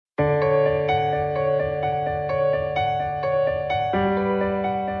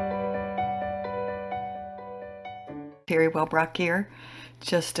Terry Wellbrock here.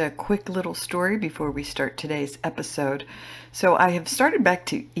 Just a quick little story before we start today's episode. So I have started back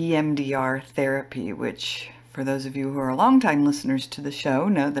to EMDR therapy, which for those of you who are longtime listeners to the show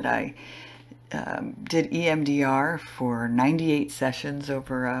know that I did EMDR for 98 sessions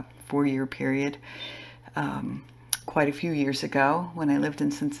over a 4-year period quite a few years ago when I lived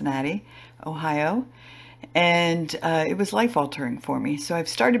in Cincinnati, Ohio. And it was life-altering for me. So I've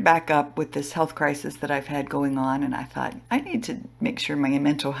started back up with this health crisis that I've had going on, and I thought, I need to make sure my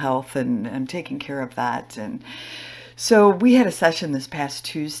mental health and I'm taking care of that. And so we had a session this past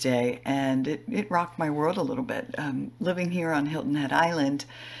Tuesday, and it rocked my world a little bit. Living here on Hilton Head Island,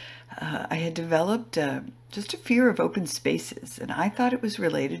 I had developed just a fear of open spaces, and I thought it was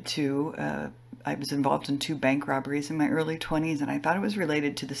related to I was involved in 2 bank robberies in my early 20s, and I thought it was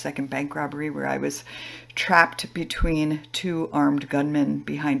related to the second bank robbery where I was trapped between 2 armed gunmen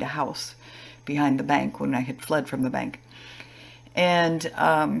behind a house, behind the bank when I had fled from the bank. And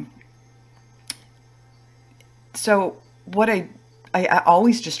so what I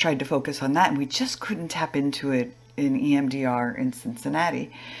always just tried to focus on that, and we just couldn't tap into it in EMDR in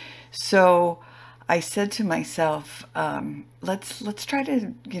Cincinnati. So I said to myself, let's try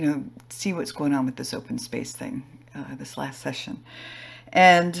to, see what's going on with this open space thing, this last session.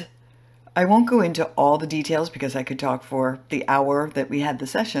 And I won't go into all the details because I could talk for the hour that we had the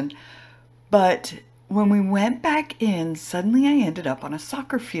session. But when we went back in, suddenly I ended up on a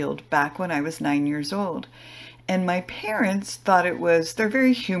soccer field back when I was 9 years old. And my parents thought they're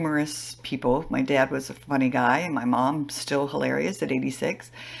very humorous people. My dad was a funny guy, and my mom, still hilarious at 86.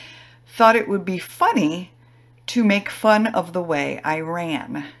 Thought it would be funny to make fun of the way I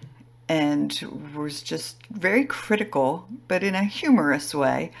ran, and was just very critical, but in a humorous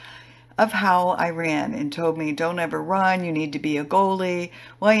way, of how I ran, and told me, don't ever run, you need to be a goalie.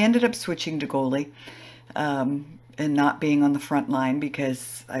 Well, I ended up switching to goalie and not being on the front line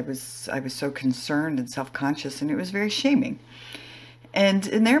because I was so concerned and self-conscious, and it was very shaming. And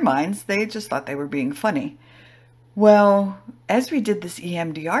in their minds, they just thought they were being funny. Well, as we did this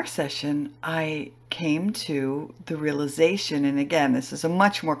EMDR session, I came to the realization, and again, this is a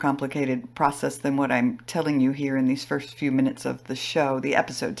much more complicated process than what I'm telling you here in these first few minutes of the show, the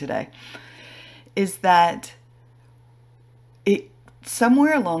episode today, is that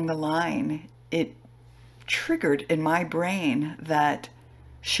somewhere along the line, it triggered in my brain that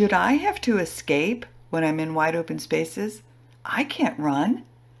should I have to escape when I'm in wide open spaces? I can't run.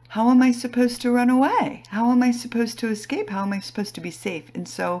 How am I supposed to run away? How am I supposed to escape? How am I supposed to be safe? And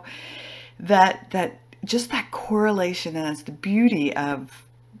so that just that correlation, and that's the beauty of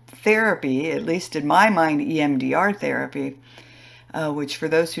therapy, at least in my mind, EMDR therapy, which for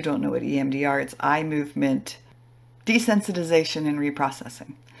those who don't know what EMDR, it's eye movement desensitization and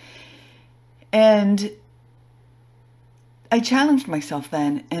reprocessing. And I challenged myself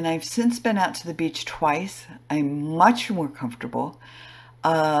then, and I've since been out to the beach twice. I'm much more comfortable.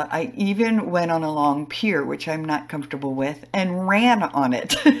 I even went on a long pier, which I'm not comfortable with, and ran on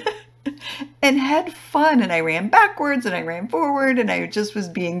it and had fun. And I ran backwards and I ran forward, and I just was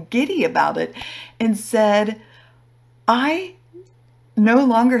being giddy about it and said, I no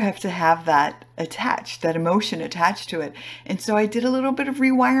longer have to have that emotion attached to it. And so I did a little bit of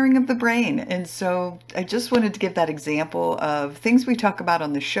rewiring of the brain. And so I just wanted to give that example of things we talk about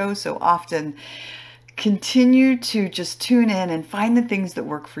on the show so often. Continue to just tune in and find the things that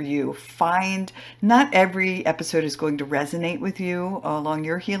work for you. Not every episode is going to resonate with you along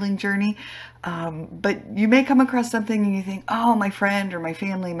your healing journey, but you may come across something and you think, oh, my friend or my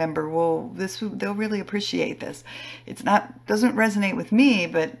family member, they'll really appreciate this. Doesn't resonate with me,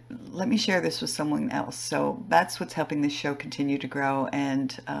 but let me share this with someone else. So that's what's helping this show continue to grow.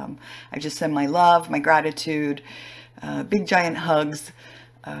 And I just send my love, my gratitude, big giant hugs.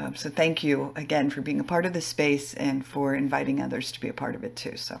 So thank you again for being a part of this space and for inviting others to be a part of it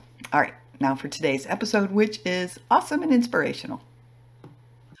too. So, all right, now for today's episode, which is awesome and inspirational.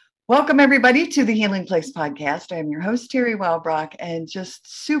 Welcome everybody to the Healing Place podcast. I'm your host, Terry Wellbrock, and just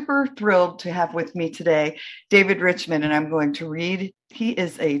super thrilled to have with me today, David Richman, and I'm going to read. He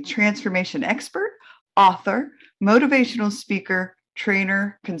is a transformation expert, author, motivational speaker,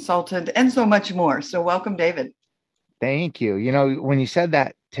 trainer, consultant, and so much more. So welcome, David. Thank you. When you said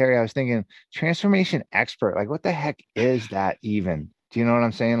that, Terry, I was thinking transformation expert. Like, what the heck is that even? Do you know what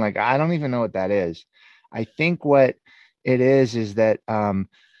I'm saying? Like, I don't even know what that is. I think what it is that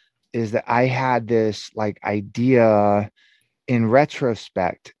I had this like idea in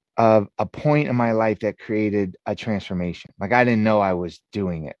retrospect of a point in my life that created a transformation. Like, I didn't know I was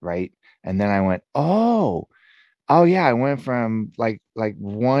doing it, right? And then I went, oh, Oh yeah, I went from like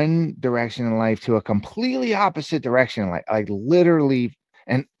one direction in life to a completely opposite direction, like literally,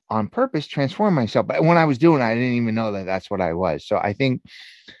 and on purpose transform myself. But when I was doing it, I didn't even know that that's what I was. So I think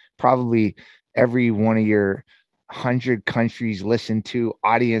probably every one of your 100 countries listen to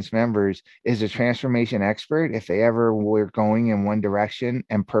audience members is a transformation expert if they ever were going in one direction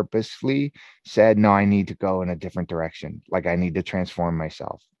and purposefully said, no, I need to go in a different direction. Like I need to transform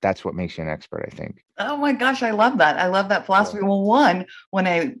myself. That's what makes you an expert, I think. Oh my gosh, I love that. I love that Yeah. philosophy. Well, one, when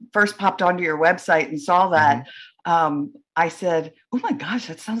I first popped onto your website and saw Hmm. that, I said, "Oh my gosh,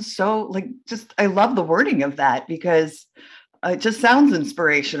 that sounds so like just." I love the wording of that because it just sounds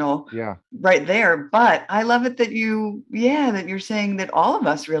inspirational Yeah. right there. But I love it that that you're saying that all of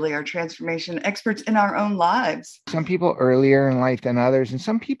us really are transformation experts in our own lives. Some people earlier in life than others, and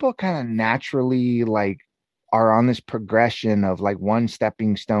some people kind of naturally like are on this progression of like one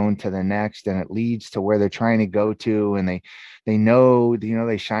stepping stone to the next, and it leads to where they're trying to go to, and they know,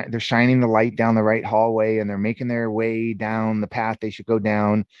 they're shining the light down the right hallway, and they're making their way down the path they should go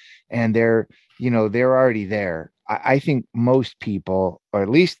down, and they're already there. I think most people, or at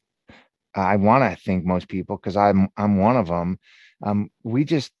least I want to think most people, because I'm one of them. We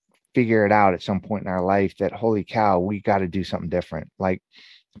just figure it out at some point in our life that holy cow, we got to do something different. Like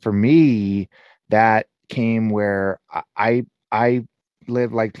for me, that came where I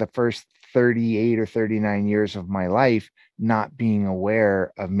lived like the first 38 or 39 years of my life not being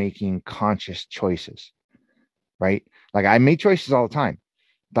aware of making conscious choices, right? Like I made choices all the time,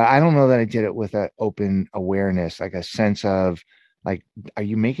 but I don't know that I did it with an open awareness, like a sense of like, are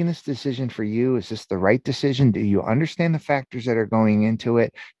you making this decision for you? Is this the right decision? Do you understand the factors that are going into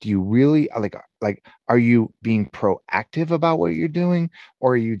it? Do you really like are you being proactive about what you're doing?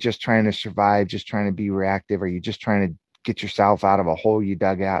 Or are you just trying to survive, just trying to be reactive? Are you just trying to get yourself out of a hole you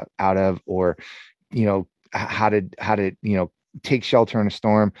dug out of, or how to take shelter in a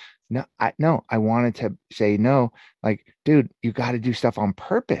storm? No, I wanted to say no, like, dude, you got to do stuff on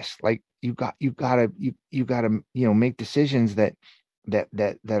purpose. Like you gotta make decisions that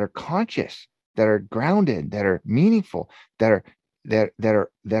are conscious, that are grounded, that are meaningful, that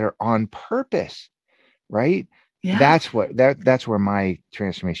are on purpose, right? Yes. That's where my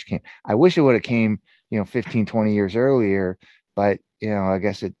transformation came. I wish it would have came 15, 20 years earlier, but I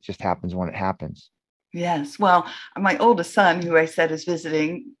guess it just happens when it happens. Yes. Well, my oldest son, who I said is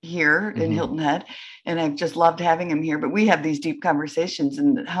visiting here in Hmm. Hilton Head, and I've just loved having him here, but we have these deep conversations.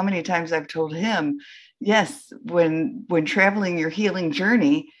 And how many times I've told him, yes, when traveling your healing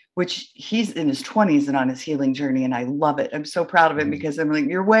journey, which he's in his 20s and on his healing journey, and I love it. I'm so proud of him Hmm. because I'm like,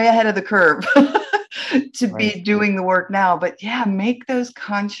 you're way ahead of the curve to Right. be doing the work now. But yeah, make those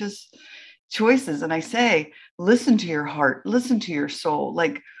conscious choices. And I say, listen to your heart, listen to your soul.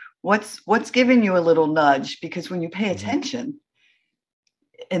 Like what's giving you a little nudge? Because when you pay Hmm. attention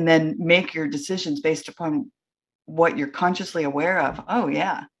and then make your decisions based upon what you're consciously aware of, oh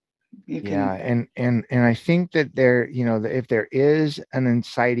yeah, you Yeah, can. and I think that that if there is an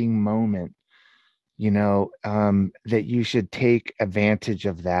inciting moment, that you should take advantage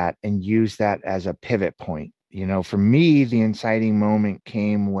of that and use that as a pivot point. For me, the inciting moment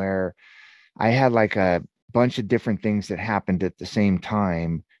came where I had like a bunch of different things that happened at the same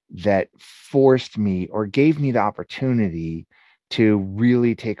time that forced me or gave me the opportunity to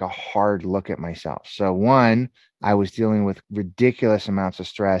really take a hard look at myself. So, one, I was dealing with ridiculous amounts of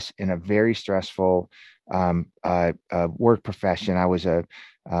stress in a very stressful work profession. I was a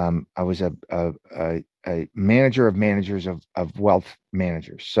manager of managers of wealth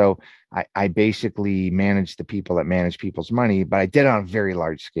managers. So I basically managed the people that manage people's money, but I did it on a very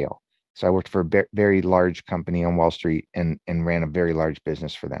large scale. So I worked for a very large company on Wall Street and ran a very large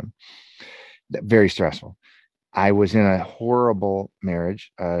business for them. Very stressful. I was in a horrible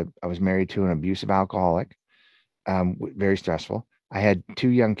marriage. I was married to an abusive alcoholic. Very stressful. I had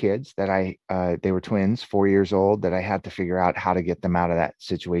two young kids that they were twins, 4 years old, that I had to figure out how to get them out of that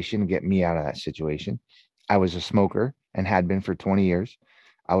situation, get me out of that situation. I was a smoker and had been for 20 years.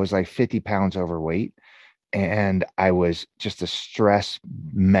 I was like 50 pounds overweight, and I was just a stress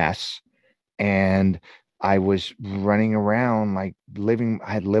mess, and I was running around like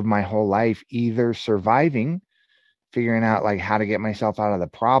I had lived my whole life either surviving, figuring out like how to get myself out of the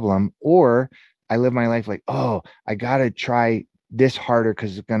problem, or I live my life like, oh, I got to try this harder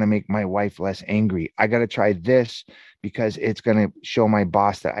because it's going to make my wife less angry. I got to try this because it's going to show my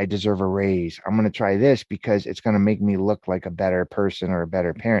boss that I deserve a raise. I'm going to try this because it's going to make me look like a better person or a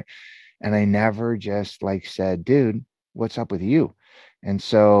better parent. And I never just like said, dude, what's up with you? And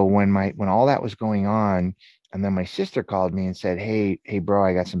so when all that was going on, And then my sister called me and said, hey, bro,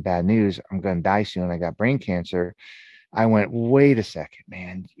 I got some bad news. I'm going to die soon. I got brain cancer. I went, wait a second,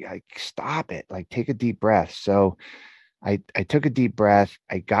 man. Like, stop it. Like, take a deep breath. So I took a deep breath.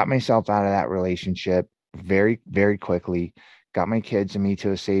 I got myself out of that relationship very, very quickly, got my kids and me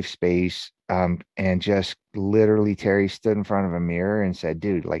to a safe space. And just literally, Terry stood in front of a mirror and said,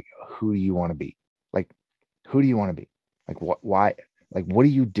 dude, like, who do you want to be? Like, who do you want to be? Like, why, like, what are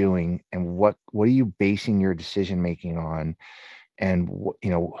you doing? And what are you basing your decision making on? And,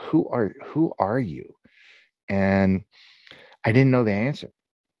 who are you? And I didn't know the answer,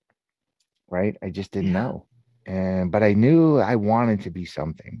 right? I just didn't Yeah. know. But I knew I wanted to be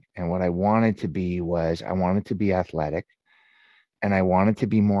something. And what I wanted to be was I wanted to be athletic, and I wanted to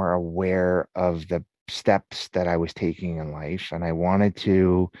be more aware of the steps that I was taking in life. And I wanted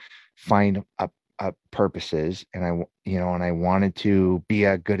to find purposes, and and I wanted to be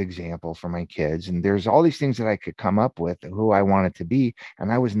a good example for my kids. And there's all these things that I could come up with who I wanted to be.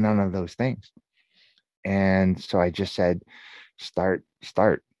 And I was none of those things. And so I just said, start,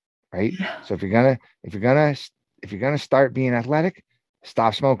 right? Yeah. So if you're gonna start being athletic,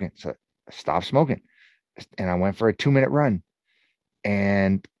 stop smoking. So stop smoking. And I went for a 2-minute run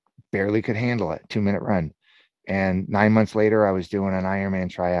and barely could handle it. 2-minute run. And 9 months later, I was doing an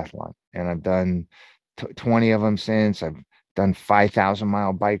Ironman triathlon, and I've done 20 of them since. I've done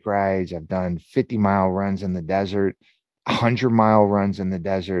 5,000-mile bike rides. I've done 50-mile runs in the desert, 100-mile runs in the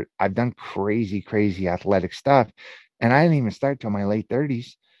desert. I've done crazy, crazy athletic stuff, and I didn't even start till my late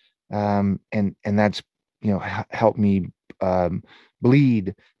 30s. And that's helped me um,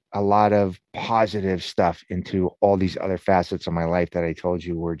 bleed a lot of positive stuff into all these other facets of my life that I told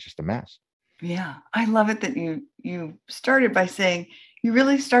you were just a mess. Yeah. I love it that you started by saying you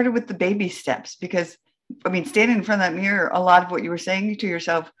really started with the baby steps because I mean, standing in front of that mirror, a lot of what you were saying to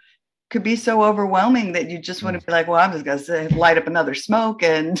yourself could be so overwhelming that you just want Mm, to be like, well, I'm just going to light up another smoke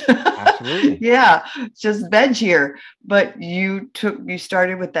and absolutely. yeah, just veg here. But you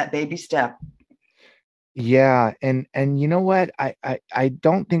started with that baby step. Yeah, and you know what? I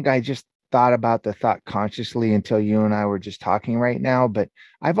don't think I just thought about the thought consciously until you and I were just talking right now, but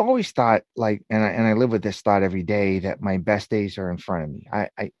I've always thought like, and I live with this thought every day that my best days are in front of me.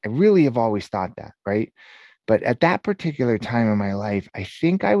 I really have always thought that, right? But at that particular time in my life, I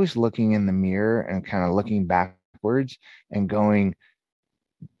think I was looking in the mirror and kind of looking backwards and going,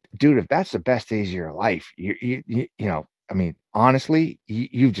 dude, if that's the best days of your life, I mean, honestly,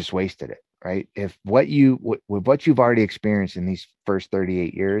 you've just wasted it, right? If with what you've already experienced in these first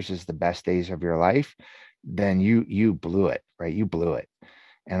 38 years is the best days of your life, then you blew it, right? You blew it.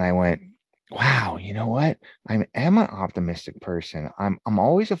 And I went, wow, you know what? I am an optimistic person. I'm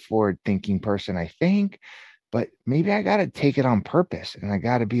always a forward thinking person, I think, but maybe I got to take it on purpose, and I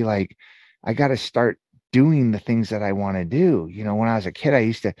got to be like, I got to start doing the things that I want to do. When I was a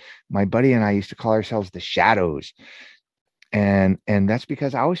kid, my buddy and I used to call ourselves the shadows. And that's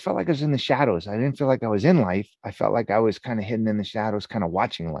because I always felt like I was in the shadows. I didn't feel like I was in life. I felt like I was kind of hidden in the shadows, kind of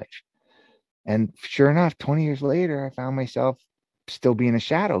watching life. And sure enough, 20 years later, I found myself still being a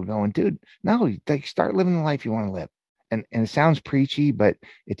shadow going, dude, no, like start living the life you want to live. And it sounds preachy, but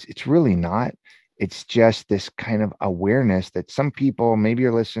it's really not. It's just this kind of awareness that some people, maybe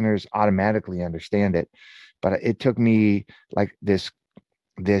your listeners automatically understand it. But it took me like this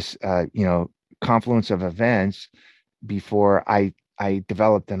confluence of events before I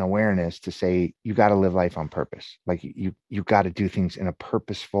developed an awareness to say you got to live life on purpose. Like you got to do things in a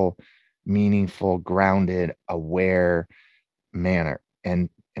purposeful, meaningful, grounded, aware manner. And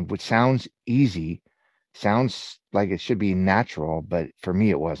which sounds easy, sounds like it should be natural, but for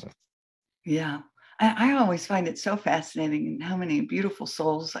me it wasn't. Yeah. I always find it so fascinating and how many beautiful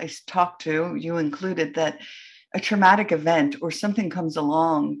souls talk to, you included, that a traumatic event or something comes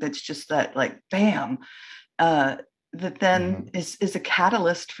along that's just that like bam, uh, that then Mhm. is a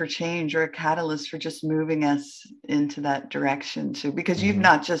catalyst for change or a catalyst for just moving us into that direction too. Because you've Mhm.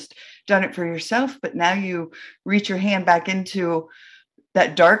 not just done it for yourself, but now you reach your hand back into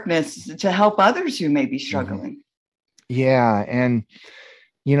that darkness to help others who may be Mhm. struggling. Yeah, and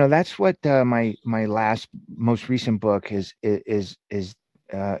that's what my last most recent book is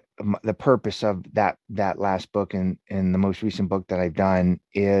the purpose of that last book and the most recent book that I've done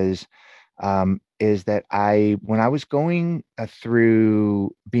is that when I was going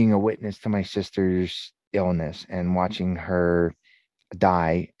through being a witness to my sister's illness and watching her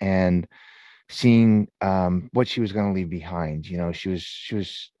die and seeing what she was going to leave behind. She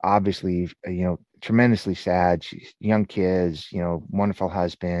was obviously tremendously sad. She's young kids, wonderful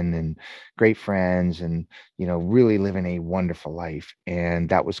husband and great friends, and really living a wonderful life. And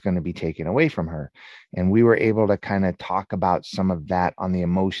that was going to be taken away from her. And we were able to kind of talk about some of that on the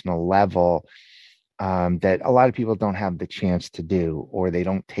emotional level, that a lot of people don't have the chance to do, or they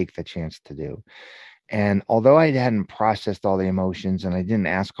don't take the chance to do. And although I hadn't processed all the emotions and I didn't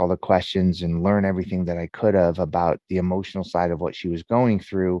ask all the questions and learn everything that I could have about the emotional side of what she was going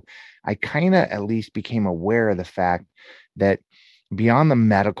through, I kind of at least became aware of the fact that beyond the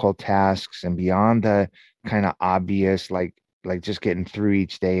medical tasks and beyond the kind of obvious, like just getting through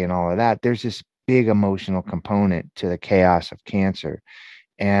each day and all of that, there's this big emotional component to the chaos of cancer.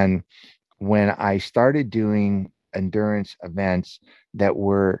 And when I started doing endurance events that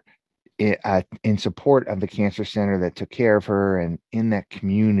were in support of the cancer center that took care of her, and in that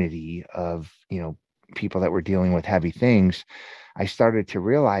community of people that were dealing with heavy things, I started to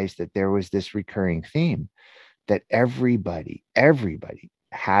realize that there was this recurring theme, that everybody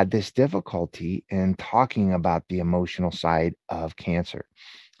had this difficulty in talking about the emotional side of cancer.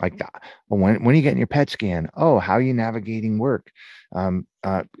 Like, when are you getting your PET scan? Oh, how are you navigating work? How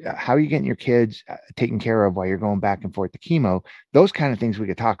are you getting your kids taken care of while you're going back and forth to chemo? Those kind of things we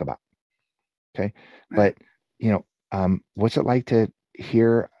could talk about. Okay. Right. But, what's it like to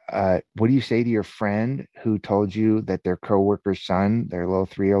hear? What do you say to your friend who told you that their coworker's son, their little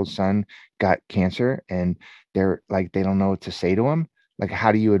 3-year-old son, got cancer, and they're like, they don't know what to say to him? Like,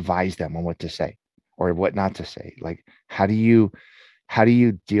 how do you advise them on what to say or what not to say? Like, how do you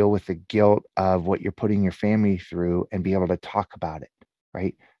deal with the guilt of what you're putting your family through and be able to talk about it?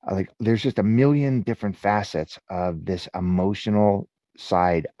 Right. Like, there's just a million different facets of this emotional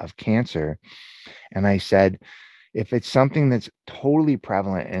side of cancer. And I said, if it's something that's totally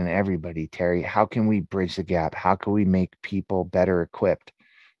prevalent in everybody, Terry, how can we bridge the gap? How can we make people better equipped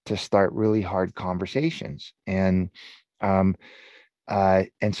to start really hard conversations? And so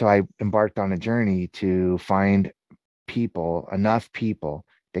I embarked on a journey to find enough people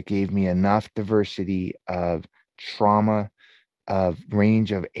that gave me enough diversity of trauma, of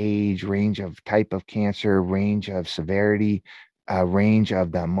range of age, range of type of cancer, range of severity, range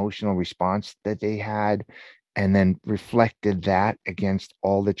of the emotional response that they had, and then reflected that against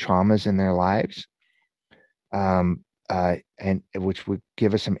all the traumas in their lives, and which would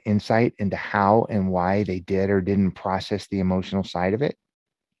give us some insight into how and why they did or didn't process the emotional side of it,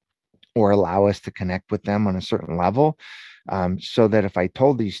 or allow us to connect with them on a certain level. So that if I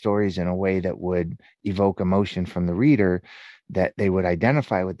told these stories in a way that would evoke emotion from the reader, that they would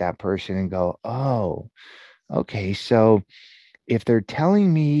identify with that person and go, oh, okay, so if they're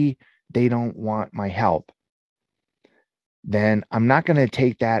telling me they don't want my help, then I'm not going to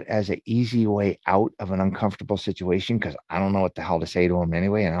take that as an easy way out of an uncomfortable situation, because I don't know what the hell to say to them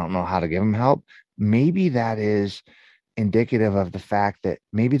anyway, and I don't know how to give them help. Maybe that is indicative of the fact that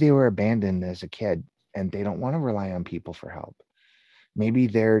maybe they were abandoned as a kid and they don't want to rely on people for help. Maybe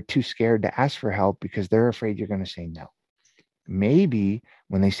they're too scared to ask for help because they're afraid you're going to say no. Maybe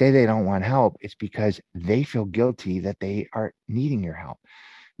when they say they don't want help, it's because they feel guilty that they are needing your help.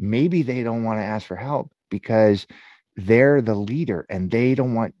 Maybe they don't want to ask for help because they're the leader and they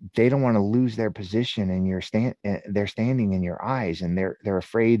don't want to lose their position in their standing in your eyes, and they're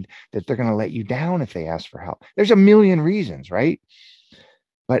afraid that they're going to let you down if they ask for help. There's a million reasons, right?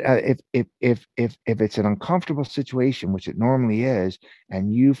 But if it's an uncomfortable situation, which it normally is,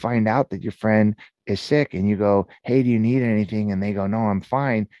 and you find out that your friend is sick, and you go, "Hey, do you need anything?" and they go, "No, I'm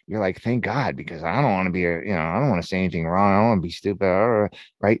fine." You're like, "Thank God," because I don't want to I don't want to say anything wrong. I don't want to be stupid,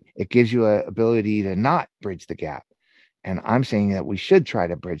 right? It gives you a ability to not bridge the gap. And I'm saying that we should try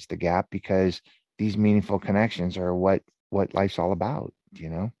to bridge the gap, because these meaningful connections are what life's all about.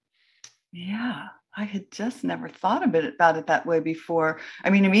 Yeah, I had just never thought about it that way before.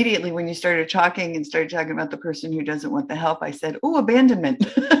 I mean, immediately when you started talking and started talking about the person who doesn't want the help, I said, "Oh,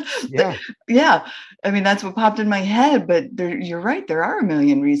 abandonment." Yeah. Yeah, I mean, that's what popped in my head, but you're right, there are a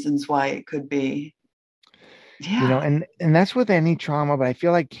million reasons why it could be. Yeah, And that's with any trauma, but I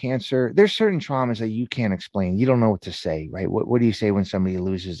feel like cancer, there's certain traumas that you can't explain. You don't know what to say, right? What do you say when somebody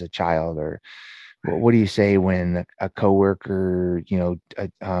loses a child, or what do you say when a coworker,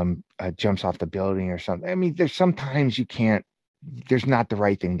 jumps off the building or something? I mean, there's sometimes there's not the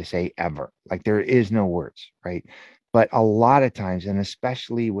right thing to say ever. Like, there is no words, right? But a lot of times, and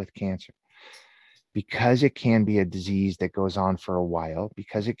especially with cancer, because it can be a disease that goes on for a while,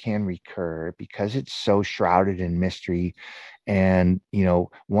 because it can recur, because it's so shrouded in mystery. And,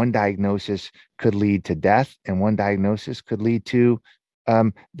 one diagnosis could lead to death, and one diagnosis could lead to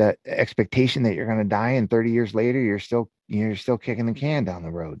the expectation that you're going to die and 30 years later you're still kicking the can down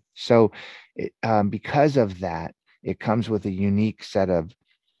the road. So because of that, it comes with a unique set of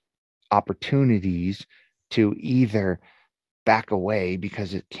opportunities to either back away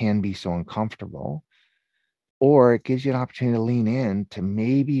because it can be so uncomfortable, or it gives you an opportunity to lean in to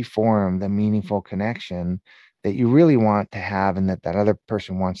maybe form the meaningful connection that you really want to have and that other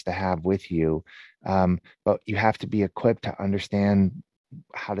person wants to have with you. But you have to be equipped to understand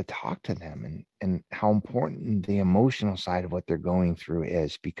how to talk to them and how important the emotional side of what they're going through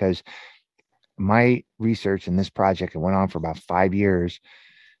is. Because my research in this project, it went on for about 5 years.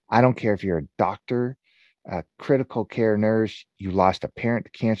 I don't care if you're a doctor, a critical care nurse, you lost a parent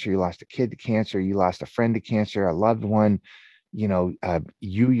to cancer, you lost a kid to cancer, you lost a friend to cancer, a loved one, you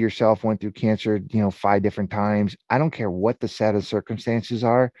yourself went through cancer, 5 different times. I don't care what the set of circumstances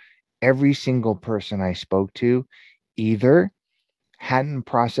are. Every single person I spoke to either hadn't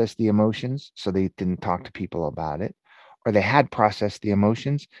processed the emotions, so they didn't talk to people about it, or they had processed the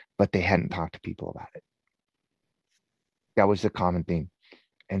emotions, but they hadn't talked to people about it. That was the common theme.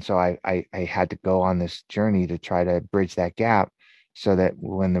 And so I had to go on this journey to try to bridge that gap so that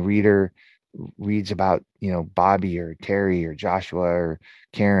when the reader reads about, Bobby or Terry or Joshua or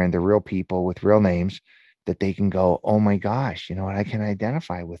Karen, the real people with real names, that they can go, oh my gosh, you know what, I can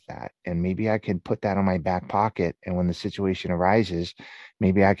identify with that. And maybe I can put that on my back pocket. And when the situation arises,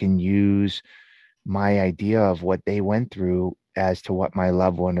 maybe I can use my idea of what they went through as to what my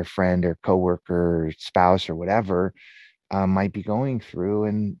loved one or friend or coworker or spouse or whatever might be going through,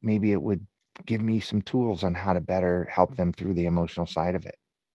 and maybe it would give me some tools on how to better help them through the emotional side of it.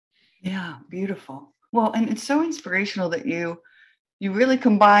 Yeah, beautiful. Well, and it's so inspirational that you really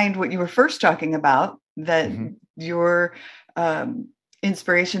combined what you were first talking about, that Mm-hmm. your um,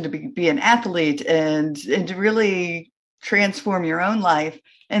 inspiration to be an athlete and to really transform your own life,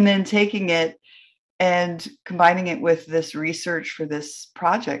 and then taking it and combining it with this research for this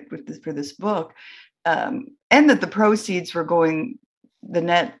project, for this book, and that the proceeds were going, the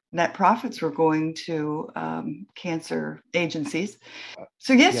net profits were going to cancer agencies.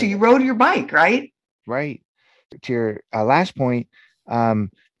 So yes, so Yeah, you rode your bike, right? right. To your last point, yeah,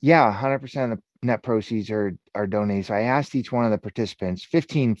 100% of the net proceeds are donated. So I asked each one of the participants.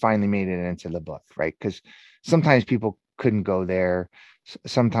 15 finally made it into the book, right? Because sometimes people couldn't go there.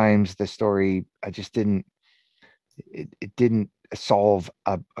 Sometimes the story just it didn't solve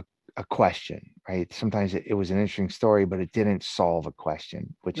a question, right? Sometimes it was an interesting story, but it didn't solve a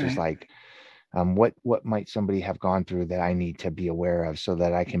question, which is Right. like, what might somebody have gone through that I need to be aware of so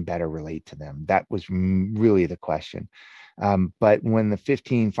that I can better relate to them? That was really the question. But when the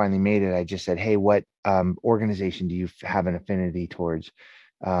 15 finally made it, I just said, hey, what organization do you have an affinity towards?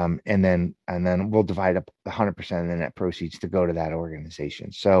 And then we'll divide up 100% of the net proceeds to go to that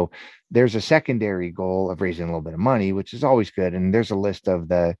organization. So there's a secondary goal of raising a little bit of money, which is always good. And there's a list of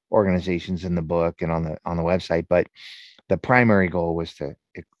the organizations in the book and on the website. But the primary goal was to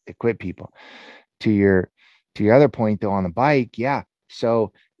equip people. To your other point though, on the bike, yeah.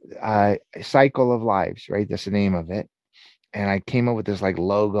 So cycle of lives, right? That's the name of it. And I came up with this like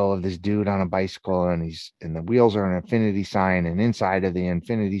logo of this dude on a bicycle, and the wheels are an infinity sign, and inside of the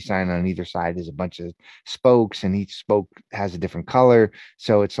infinity sign on either side is a bunch of spokes, and each spoke has a different color.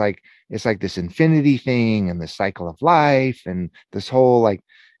 So it's like this infinity thing and the cycle of life and this whole like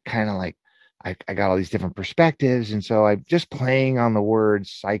kind of like I got all these different perspectives. And so I'm just playing on the word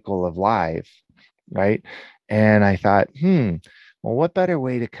cycle of life, right? And I thought, well, what better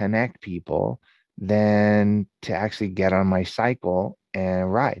way to connect people than to actually get on my cycle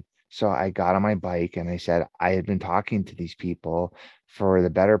and ride? So I got on my bike and I said, I had been talking to these people for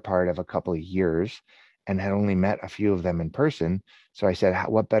the better part of a couple of years and had only met a few of them in person. So I said,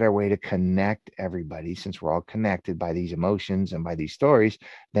 what better way to connect everybody, since we're all connected by these emotions and by these stories,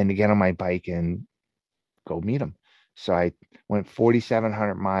 than to get on my bike and go meet them. So I went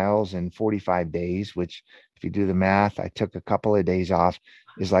 4,700 miles in 45 days, which, if you do the math, I took a couple of days off,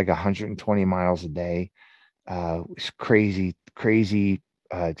 is like 120 miles a day. It's crazy, crazy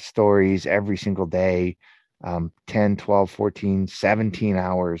stories every single day. 10, 12, 14, 17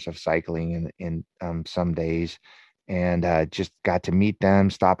 hours of cycling in some days. And just got to meet them,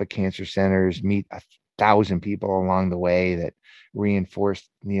 stop at cancer centers, meet 1,000 people along the way that reinforced,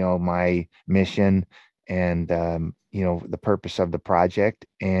 my mission and the purpose of the project.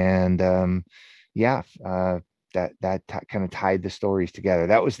 And yeah, that kind of tied the stories together.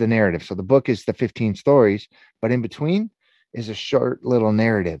 That was the narrative. So the book is the 15 stories, but in between is a short little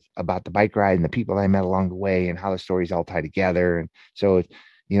narrative about the bike ride and the people I met along the way and how the stories all tie together. And so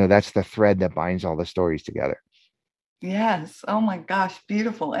that's the thread that binds all the stories together. Yes. Oh my gosh,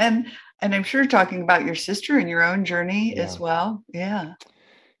 beautiful. And I'm sure talking about your sister and your own journey as Yeah. well. Yeah.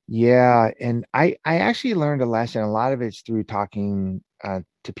 Yeah, and I actually learned a lesson. A lot of it's through talking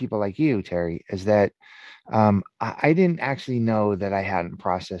to people like you, Terry, is that I didn't actually know that I hadn't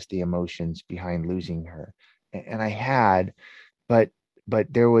processed the emotions behind losing her, and I had, but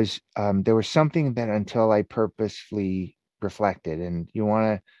there was something that until I purposefully reflected, and you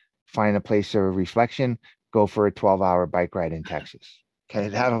want to find a place of reflection, go for a 12-hour bike ride in Texas. Okay,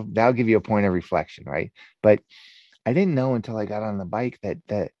 that'll give you a point of reflection, right? But I didn't know until I got on the bike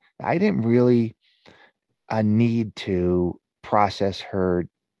that I didn't really need to process her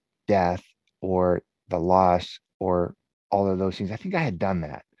death or the loss or all of those things. I think I had done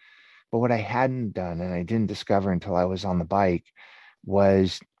that. But what I hadn't done, and I didn't discover until I was on the bike,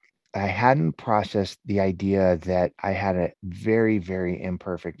 was I hadn't processed the idea that I had a very, very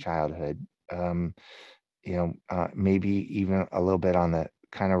imperfect childhood. Um, maybe even a little bit on the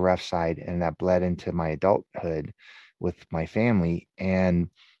kind of rough side, and that bled into my adulthood with my family. And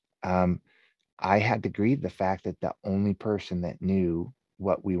um, I had to grieve the fact that the only person that knew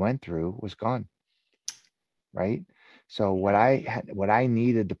what we went through was gone, right? So what I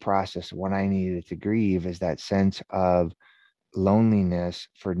needed to process, what I needed to grieve is that sense of loneliness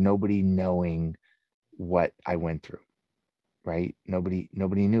for nobody knowing what I went through, right? Nobody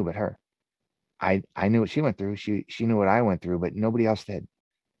knew but her. I knew what she went through. She knew what I went through, but nobody else did.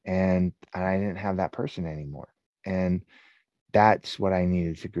 And I didn't have that person anymore. And that's what I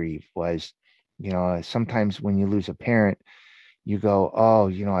needed to grieve was, sometimes when you lose a parent, you go,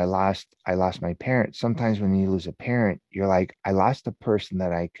 oh, I lost my parent. Sometimes when you lose a parent, you're like, I lost a person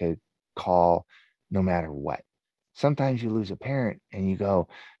that I could call no matter what. Sometimes you lose a parent and you go,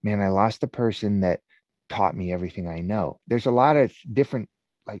 man, I lost a person that taught me everything I know. There's a lot of different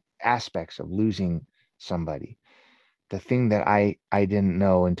like aspects of losing somebody. The thing that I didn't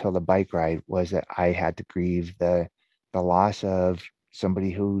know until the bike ride was that I had to grieve the loss of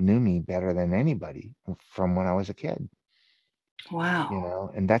somebody who knew me better than anybody from when I was a kid, Wow.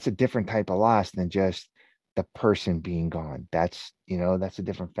 and that's a different type of loss than just the person being gone. That's a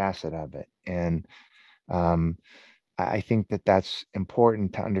different facet of it. And um, I think that that's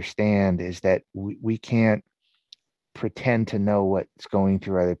important to understand is that we can't pretend to know what's going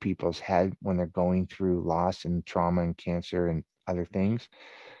through other people's head when they're going through loss and trauma and cancer and other things.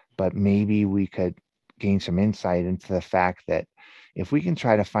 But maybe we could gain some insight into the fact that if we can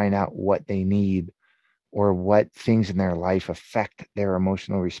try to find out what they need or what things in their life affect their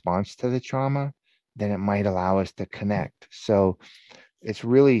emotional response to the trauma, then it might allow us to connect. So it's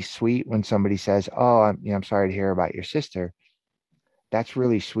really sweet when somebody says, "Oh, I'm sorry to hear about your sister." That's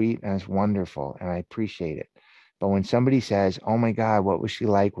really sweet and it's wonderful, and I appreciate it. But when somebody says, "Oh my God, what was she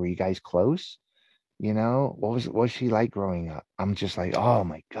like? Were you guys close? What was she like growing up?" I'm just like, "Oh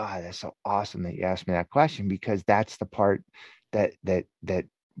my God, that's so awesome that you asked me that question because that's the part that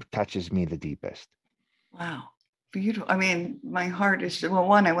touches me the deepest." Wow. Beautiful. I mean, my heart is, well,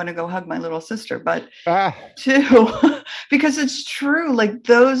 one, I want to go hug my little sister, but Ah, two, because it's true. Like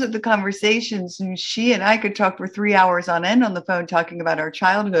those are the conversations, and she and I could talk for 3 hours on end on the phone talking about our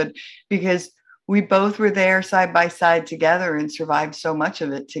childhood because we both were there side by side together and survived so much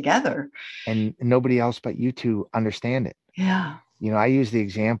of it together. and nobody else but you two understand it. Yeah. I use the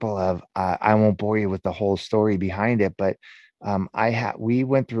example of I won't bore you with the whole story behind it, but we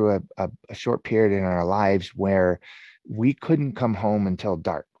went through a short period in our lives where we couldn't come home until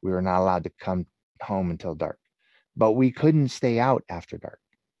dark. We were not allowed to come home until dark, but we couldn't stay out after dark.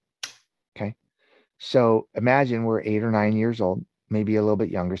 Okay. So imagine we're 8 or 9 years old, maybe a little bit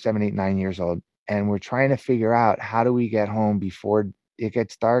younger, 7, 8, 9 years old, and we're trying to figure out how do we get home before it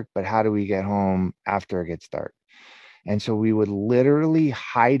gets dark, but how do we get home after it gets dark? And so we would literally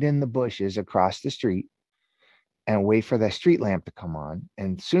hide in the bushes across the street and wait for the street lamp to come on.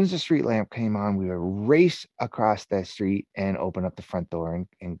 And as soon as the street lamp came on, we would race across the street and open up the front door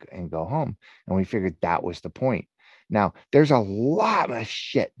and go home. And we figured that was the point. Now, there's a lot of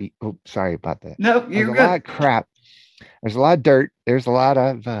shit. Sorry about that. Nope, There's you're a lot good. of crap. There's a lot of dirt. There's a lot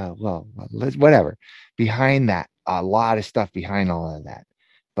of, whatever behind that. A lot of stuff behind all of that.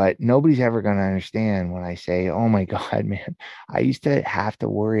 But nobody's ever going to understand when I say, oh my God, man, I used to have to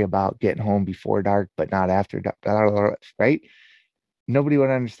worry about getting home before dark, but not after dark, right? Nobody would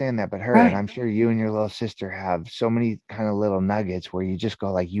understand that but her. And Right. I'm sure you and your little sister have so many kind of little nuggets where you just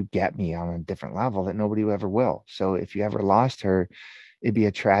go like, you get me on a different level that nobody ever will. So if you ever lost her, it'd be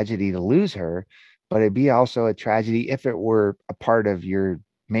a tragedy to lose her, but it'd be also a tragedy if it were a part of your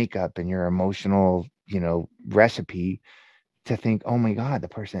makeup and your emotional, recipe to think, oh my God, the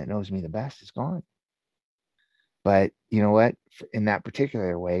person that knows me the best is gone. But you know what? In that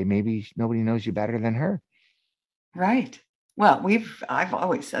particular way, maybe nobody knows you better than her. Right. Well, I've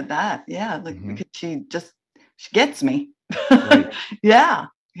always said that. Yeah, like Hmm. because she gets me. Right. Yeah.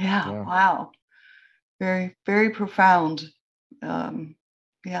 Yeah. Yeah. Wow. Very, very profound. Um,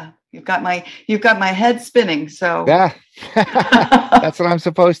 yeah, you've got my head spinning. So Yeah. That's what I'm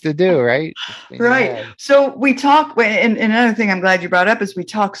supposed to do, right? Spin your right. head. So we talk, and another thing I'm glad you brought up is we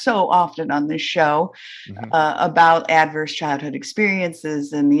talk so often on this show Hmm. about adverse childhood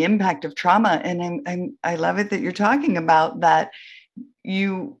experiences and the impact of trauma. And I love it that you're talking about that.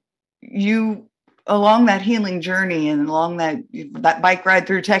 You along that healing journey and along that bike ride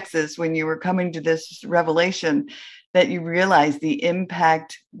through Texas when you were coming to this revelation that you realized the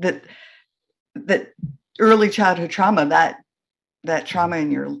impact that early childhood trauma that trauma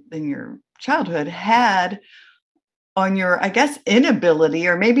in your childhood had on your, I guess, inability,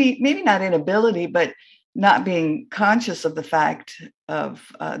 or maybe not inability, but not being conscious of the fact of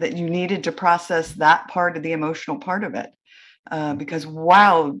that you needed to process that part of the emotional part of it. Because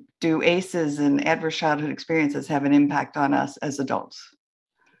wow, do ACEs and adverse childhood experiences have an impact on us as adults?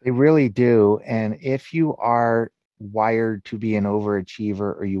 They really do. And if you are wired to be an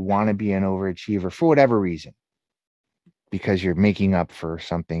overachiever or you want to be an overachiever for whatever reason, because you're making up for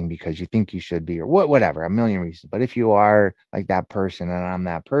something because you think you should be, or whatever, a million reasons. But if you are like that person and I'm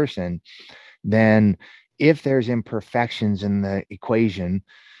that person, then if there's imperfections in the equation,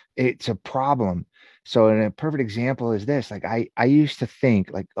 it's a problem. So, and a perfect example is this: like I used to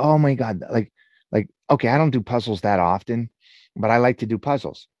think, like, oh my God, okay, I don't do puzzles that often, but I like to do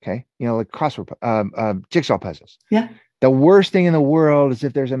puzzles. Okay, like crossword, jigsaw puzzles. Yeah. The worst thing in the world is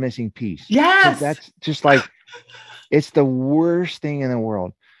if there's a missing piece, because Yes. that's just like it's the worst thing in the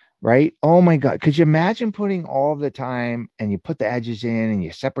world, right? Oh my God. Could you imagine putting all of the time and you put the edges in and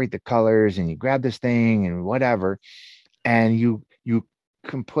you separate the colors and you grab this thing and whatever, and you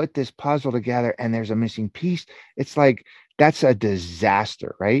can put this puzzle together and there's a missing piece? It's like that's a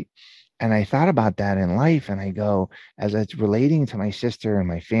disaster, right? And I thought about that in life, and I go, as it's relating to my sister and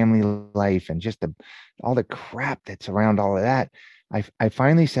my family life and just all the crap that's around all of that, I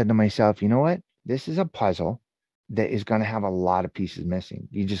finally said to myself, you know what? This is a puzzle that is going to have a lot of pieces missing.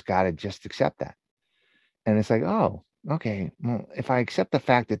 You just got to just accept that. And it's like, oh, okay. Well, if I accept the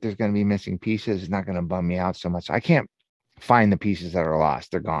fact that there's going to be missing pieces, it's not going to bum me out so much. I can't find the pieces that are lost.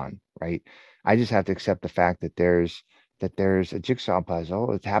 They're gone, right? I just have to accept the fact that there's a jigsaw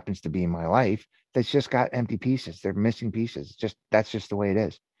puzzle. It happens to be in my life that's just got empty pieces. They're missing pieces. Just that's just the way it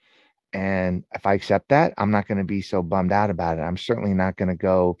is. And if I accept that, I'm not going to be so bummed out about it. I'm certainly not going to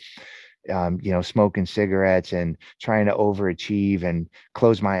go smoking cigarettes and trying to overachieve and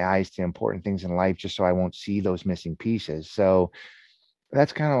close my eyes to important things in life just so I won't see those missing pieces. So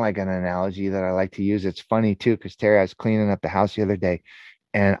that's kind of like an analogy that I like to use. It's funny too, because Terry, I was cleaning up the house the other day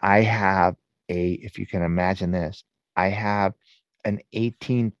and I have if you can imagine this, I have an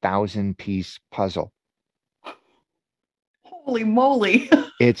 18,000 piece puzzle. Holy moly.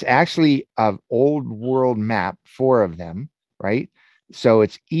 It's actually an old world map, four of them, right? So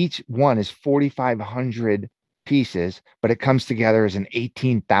it's each one is 4,500 pieces, but it comes together as an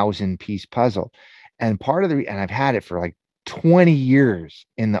 18,000 piece puzzle. And and I've had it for like 20 years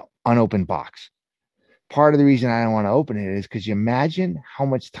in the unopened box. Part of the reason I don't want to open it is because you imagine how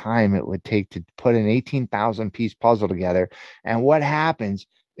much time it would take to put an 18,000 piece puzzle together. And what happens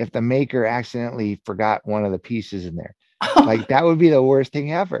if the maker accidentally forgot one of the pieces in there? Like that would be the worst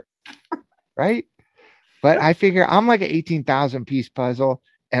thing ever, right? But I figure I'm like an 18,000 piece puzzle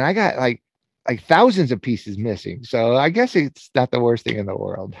and I got like thousands of pieces missing. So I guess it's not the worst thing in the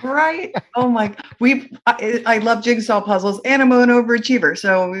world. Right. Oh my, I love jigsaw puzzles and I'm an overachiever.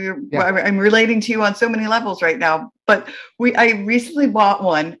 So Yeah. I'm relating to you on so many levels right now. But I recently bought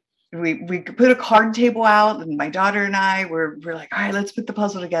one. We put a card table out and my daughter and I we're like, all right, let's put the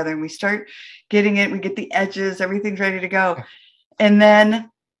puzzle together. And we start getting it. We get the edges, everything's ready to go. And then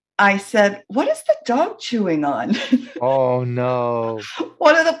I said, what is the dog chewing on? Oh no.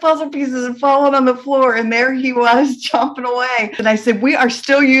 One of the puzzle pieces had fallen on the floor, and there he was chomping away. And I said, we are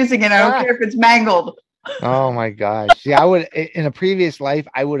still using it. I don't Ah. care if it's mangled. Oh my gosh. Yeah, I would in a previous life,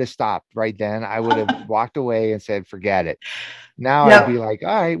 I would have stopped right then. I would have walked away and said, forget it. Now I'd be Yep. like,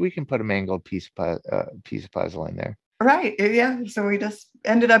 all right, we can put a mangled piece of puzzle in there. Right. Yeah. So we just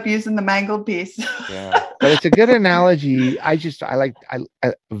ended up using the mangled piece. Yeah, but it's a good analogy. I like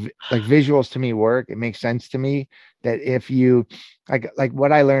visuals to me work. It makes sense to me that if you like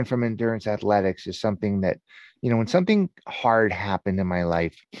what I learned from endurance athletics is something that, when something hard happened in my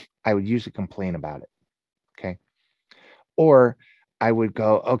life, I would usually complain about it. Okay. Or I would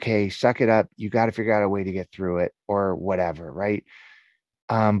go, okay, suck it up. You got to figure out a way to get through it or whatever, right?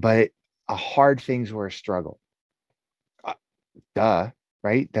 But a hard things were a struggle. Uh, Duh,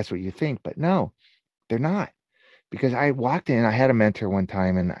 right? That's what you think, but no, they're not. Because I walked in, I had a mentor one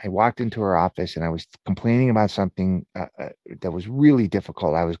time, and I walked into her office and I was complaining about something that was really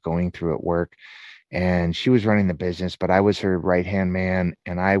difficult I was going through at work. And she was running the business, but I was her right hand man,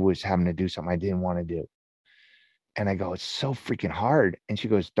 and I was having to do something I didn't want to do. And I go, it's so freaking hard. And she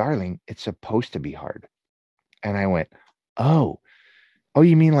goes, darling, it's supposed to be hard. And I went, oh, oh,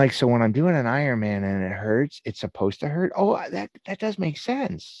 you mean like, so when I'm doing an Ironman and it hurts, it's supposed to hurt? Oh, that does make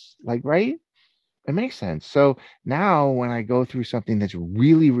sense. Like, right? It makes sense. So now when I go through something that's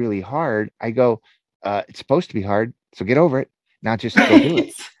really, really hard, I go, it's supposed to be hard. So get over it. Now just go do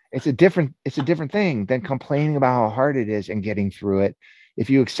it. Right. It's a different thing than complaining about how hard it is and getting through it. If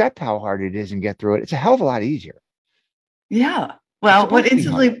you accept how hard it is and get through it, it's a hell of a lot easier. Yeah. It's Well, supposed what to be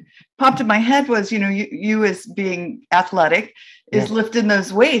hard. instantly popped in my head was, you as being athletic Yeah. is lifting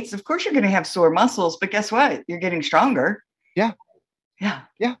those weights. Of course, you're going to have sore muscles, but guess what? You're getting stronger. Yeah. Yeah.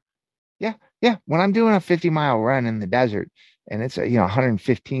 Yeah. Yeah. Yeah. When I'm doing a 50-mile run in the desert and it's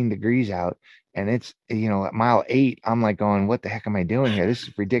 115 degrees out and it's at mile 8, I'm like going, what the heck am I doing here? This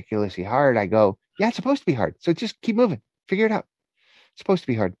is ridiculously hard. I go, yeah, it's supposed to be hard. So just keep moving. Figure it out. It's supposed to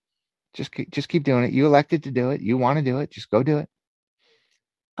be hard. Just keep doing it. You elected to do it. You want to do it. Just go do it.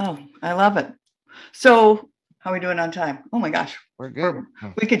 Oh, I love it. So, how are we doing on time? Oh my gosh. We're good.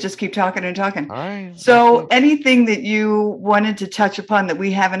 Oh, We could just keep talking and talking. all right. So, anything that you wanted to touch upon that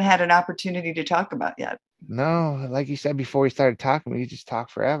we haven't had an opportunity to talk about yet? No, like you said before we started talking, we just talk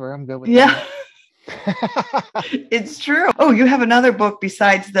forever. I'm good with Yeah, that. it's true. Oh, you have another book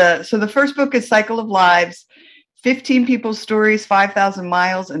besides the first book is Cycle of Lives, 15 People's Stories, 5,000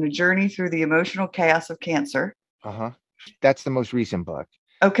 Miles, and a Journey Through the Emotional Chaos of Cancer. Uh-huh. That's the most recent book.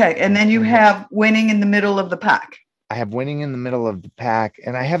 Okay, and then you have Winning in the Middle of the Pack. I have Winning in the Middle of the Pack,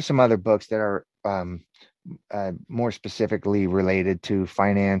 and I have some other books that are more specifically related to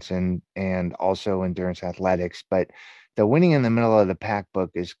finance and also endurance athletics. But the Winning in the Middle of the Pack book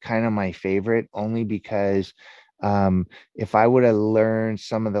is kind of my favorite, only because if I would have learned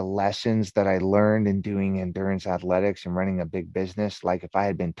some of the lessons that I learned in doing endurance athletics and running a big business, like if I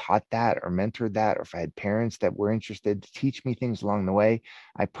had been taught that or mentored that, or if I had parents that were interested to teach me things along the way,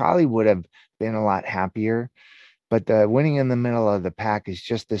 I probably would have been a lot happier. But the Winning in the Middle of the Pack is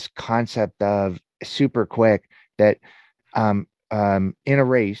just this concept of super quick that in a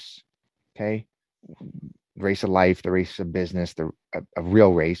race, okay, race of life, the race of business, a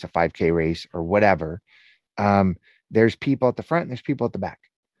real race, a 5K race or whatever, there's people at the front and there's people at the back,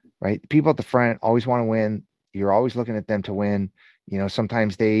 right? The people at the front always want to win. You're always looking at them to win.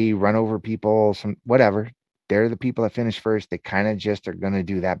 Sometimes they run over people, some whatever. They're the people that finish first. They kind of just are going to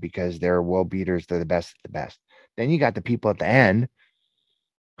do that because they're world beaters. They're the best of the best. Then you got the people at the end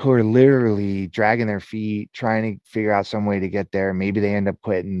who are literally dragging their feet, trying to figure out some way to get there. Maybe they end up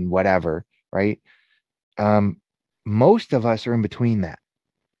quitting, whatever, right? Um, most of us are in between that.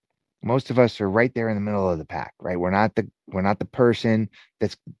 Most of us are right there in the middle of the pack, right? We're not the person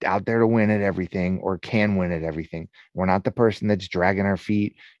that's out there to win at everything or can win at everything. We're not the person that's dragging our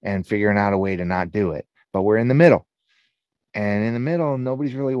feet and figuring out a way to not do it, but we're in the middle. And in the middle,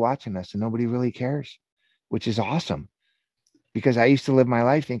 nobody's really watching us and nobody really cares, which is awesome. Because I used to live my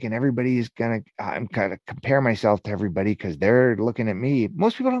life thinking I'm gonna compare myself to everybody because they're looking at me.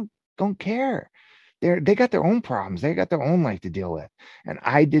 Most people don't care. They got their own problems. They got their own life to deal with. And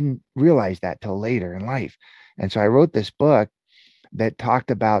I didn't realize that till later in life. And so I wrote this book that talked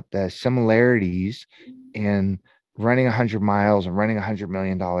about the similarities in running 100 miles and running $100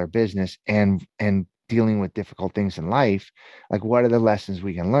 million business and dealing with difficult things in life. Like, what are the lessons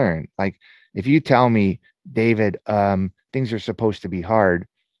we can learn? Like, if you tell me, David, things are supposed to be hard,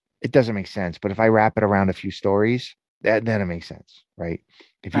 it doesn't make sense. But if I wrap it around a few stories, then it makes sense, right?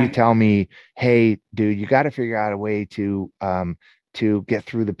 If you Right. tell me, hey, dude, you got to figure out a way to get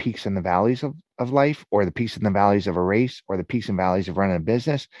through the peaks and the valleys of life, or the peaks and the valleys of a race, or the peaks and valleys of running a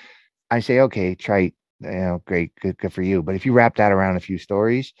business, I say, okay, try, great, good for you. But if you wrap that around a few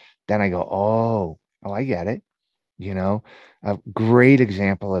stories, then I go, oh, I get it. A great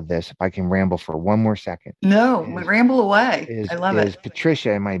example of this, if I can ramble for one more second, No, is ramble away. is I love is it.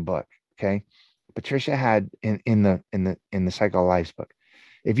 Patricia in my book. Okay. Patricia had in the Cycle of Lives book.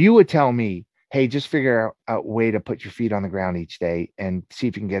 If you would tell me, hey, just figure out a way to put your feet on the ground each day and see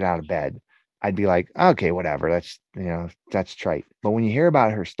if you can get out of bed, I'd be like, okay, whatever. That's trite. But when you hear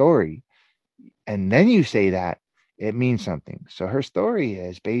about her story and then you say that, it means something. So her story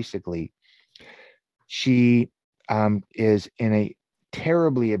is basically she is in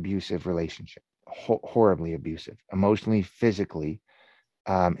terribly abusive relationship, horribly abusive, emotionally, physically,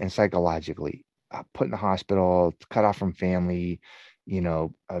 and psychologically, put in the hospital, cut off from family,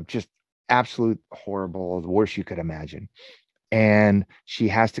 just absolute horrible, the worst you could imagine. And she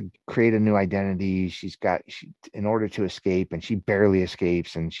has to create a new identity. In order to escape, and she barely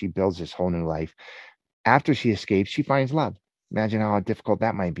escapes, and she builds this whole new life. After she escapes, she finds love. Imagine how difficult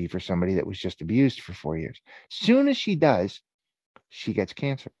that might be for somebody that was just abused for 4 years. Soon as she does, she gets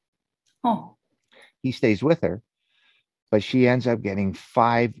cancer. Oh. He stays with her, but she ends up getting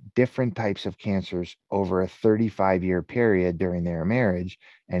 5 different types of cancers over a 35-year period during their marriage,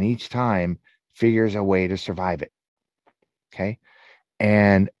 and each time figures a way to survive it. Okay.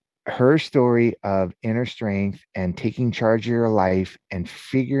 And her story of inner strength and taking charge of your life and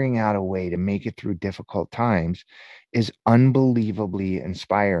figuring out a way to make it through difficult times is unbelievably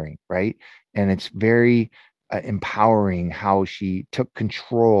inspiring, right? And it's very empowering how she took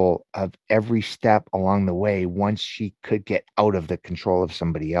control of every step along the way once she could get out of the control of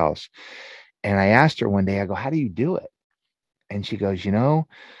somebody else. And I asked her one day, I go, how do you do it? And she goes,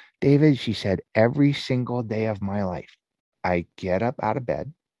 David, she said, every single day of my life, I get up out of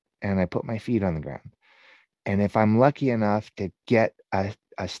bed and I put my feet on the ground. And if I'm lucky enough to get a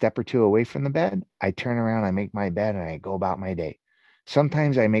step or two away from the bed, I turn around, I make my bed, and I go about my day.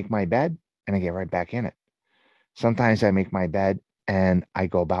 Sometimes I make my bed and I get right back in it. Sometimes I make my bed and I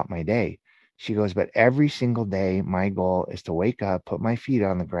go about my day. She goes, but every single day, my goal is to wake up, put my feet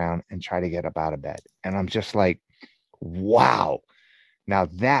on the ground, and try to get up out of bed. And I'm just like, wow. Now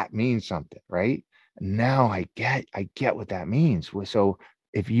that means something, right? Now I get what that means. So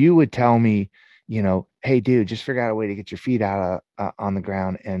if you would tell me, hey, dude, just figure out a way to get your feet out on the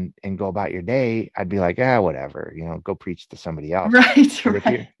ground and go about your day, I'd be like, whatever, go preach to somebody else. Right, But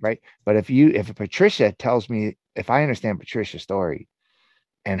right. right. But if Patricia tells me, if I understand Patricia's story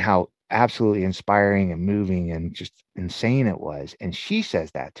and how absolutely inspiring and moving and just insane it was, and she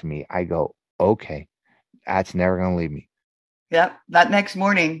says that to me, I go, okay, that's never going to leave me. Yep. That next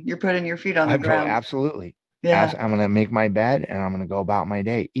morning, you're putting your feet on the I go, ground. absolutely. Yeah. I'm going to make my bed and I'm going to go about my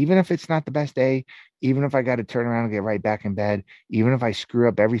day. Even if it's not the best day, even if I got to turn around and get right back in bed, even if I screw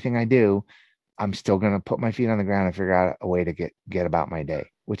up everything I do, I'm still going to put my feet on the ground and figure out a way to get about my day,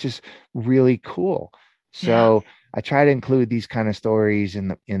 which is really cool. Yeah. So I try to include these kind of stories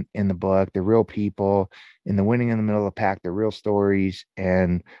in the book. They're real people in the winning in the middle of the pack. They're real stories.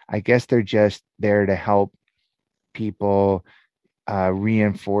 And I guess they're just there to help people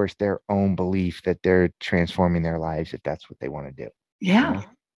reinforce their own belief that they're transforming their lives if that's what they want to do. Yeah.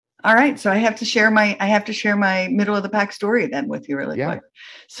 All right. So I have to share my middle of the pack story then with you really Yeah, quick.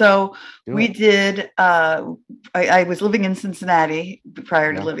 So do we it. did, I was living in Cincinnati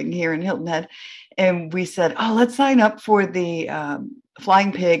prior to Yeah. living here in Hilton Head. And we said, oh, let's sign up for the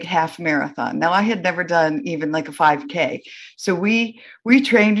Flying Pig half marathon. Now I had never done even like a 5K. So we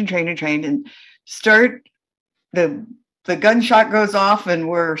trained and trained and trained and start the gunshot goes off and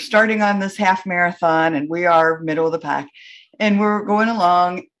we're starting on this half marathon and we are middle of the pack and we're going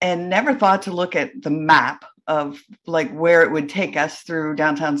along and never thought to look at the map of like where it would take us through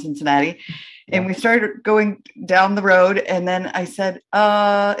downtown Cincinnati. Yeah. And we started going down the road. And then I said,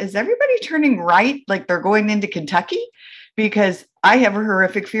 is everybody turning right? Like they're going into Kentucky? Because I have a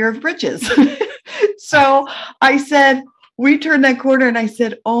horrific fear of bridges. So I said, we turned that corner and I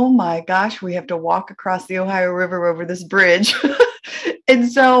said, oh my gosh, we have to walk across the Ohio River over this bridge.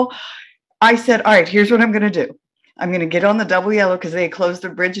 And so I said, all right, here's what I'm going to do. I'm going to get on the double yellow because they closed the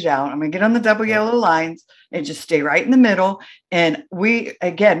bridge down. I'm going to get on the double yellow lines and just stay right in the middle. And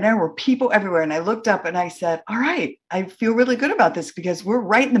there were people everywhere. And I looked up and I said, all right, I feel really good about this because we're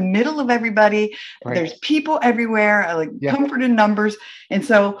right in the middle of everybody. Right. There's people everywhere, comfort in numbers. And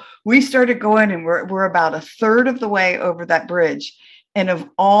so we started going and we're about a third of the way over that bridge. And of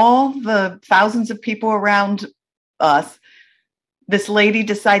all the thousands of people around us, this lady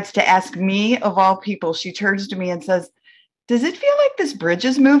decides to ask me, of all people, she turns to me and says, does it feel like this bridge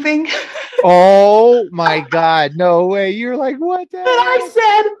is moving? Oh my God. No way. You're like, what the heck? And I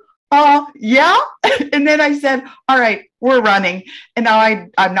said, yeah. And then I said, all right, we're running. And now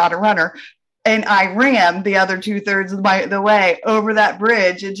I'm not a runner. And I ran the other 2/3 of the way over that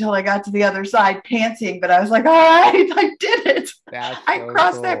bridge until I got to the other side panting. But I was like, all right, I did it. I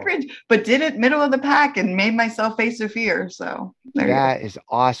crossed that bridge, but did it middle of the pack and made myself face a fear. So that is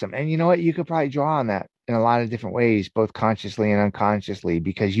awesome. And you know what? You could probably draw on that in a lot of different ways, both consciously and unconsciously,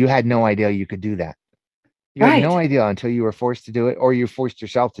 because you had no idea you could do that. You had no idea until you were forced to do it, or you forced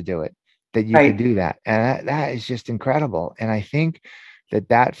yourself to do it, that you could do that. And that is just incredible. And I think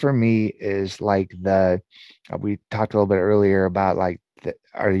that for me is like we talked a little bit earlier about like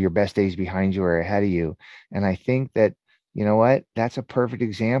are your best days behind you or ahead of you? And I think that, you know what, that's a perfect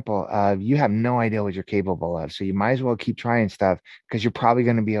example of you have no idea what you're capable of. So you might as well keep trying stuff because you're probably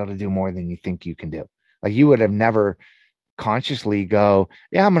going to be able to do more than you think you can do. Like you would have never consciously go,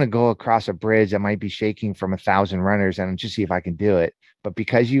 yeah, I'm going to go across a bridge that might be shaking from 1,000 runners and just see if I can do it. But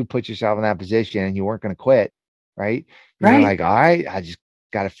because you put yourself in that position and you weren't going to quit, right? You were Right. like, all right, I just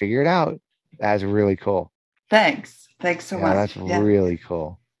got to figure it out. That's really cool. Thanks so Yeah, much. that's Yeah. really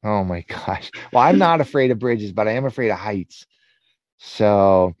cool. Oh my gosh. Well, I'm not afraid of bridges, but I am afraid of heights.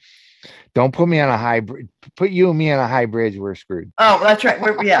 So don't put me on a put you and me on a high bridge. We're screwed. Oh, that's right.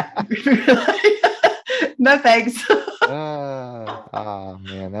 Yeah. No thanks. Oh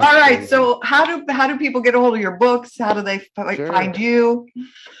man, All that's right. crazy. So how do people get a hold of your books? How do they find you?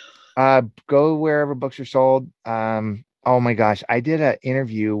 Go wherever books are sold. Oh my gosh, I did an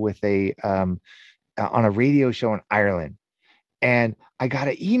interview with on a radio show in Ireland, and I got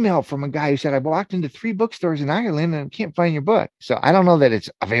an email from a guy who said I walked into 3 bookstores in Ireland and can't find your book. So I don't know that it's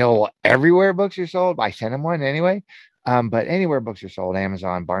available everywhere books are sold. But I sent him one anyway. But anywhere books are sold,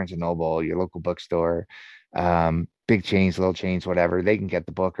 Amazon, Barnes and Noble, your local bookstore, big chains, little chains, whatever, they can get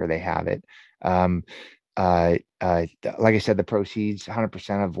the book or they have it. Um, like I said, the proceeds,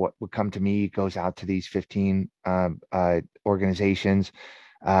 100% of what would come to me goes out to these 15 organizations.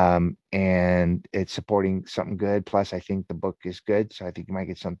 And it's supporting something good. Plus, I think the book is good, so I think you might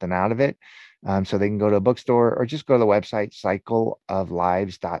get something out of it. So they can go to a bookstore or just go to the website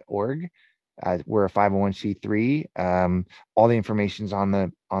cycleoflives.org. We're a 501c3. All the information's on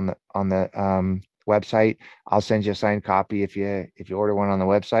the website. I'll send you a signed copy if you order one on the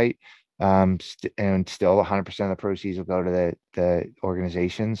website. And still 100% of the proceeds will go to the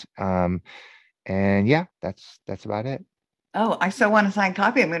organizations. And yeah, that's about it. Oh, I so want a signed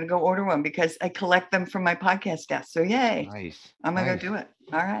copy. I'm going to go order one because I collect them from my podcast guests. So yay. Nice. I'm going to go do it.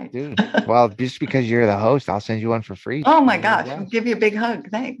 All right. Dude. Well, just because you're the host, I'll send you one for free. Oh my gosh. I'll give you a big hug.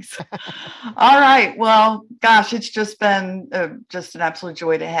 Thanks. All right. Well, gosh, it's just been just an absolute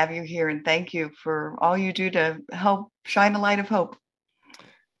joy to have you here. And thank you for all you do to help shine the light of hope.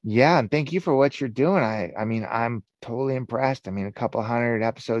 Yeah, and thank you for what you're doing. I mean, I'm totally impressed. I mean, a couple hundred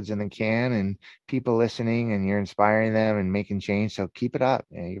episodes in the can and people listening and you're inspiring them and making change. So keep it up.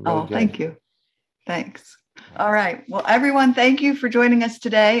 Yeah, you're really good. Thank you. Thanks. All right. Well, everyone, thank you for joining us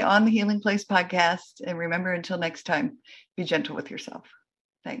today on the Healing Place podcast. And remember, until next time, be gentle with yourself.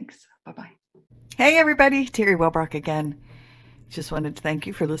 Thanks. Bye-bye. Hey, everybody. Terry Wellbrock again. Just wanted to thank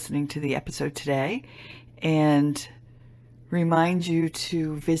you for listening to the episode today and remind you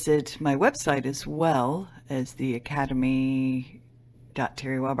to visit my website as well as the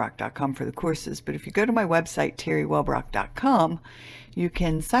academy.terrywellbrock.com for the courses. But if you go to my website, terrywellbrock.com, you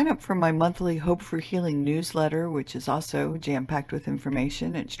can sign up for my monthly Hope for Healing newsletter, which is also jam-packed with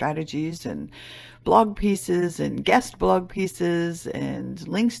information and strategies and blog pieces and guest blog pieces and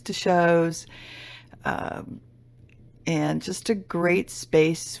links to shows. And just a great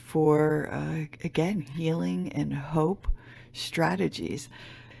space for, again, healing and hope strategies.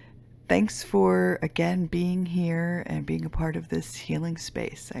 Thanks for, again, being here and being a part of this healing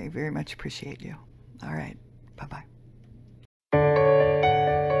space. I very much appreciate you. All right. Bye-bye.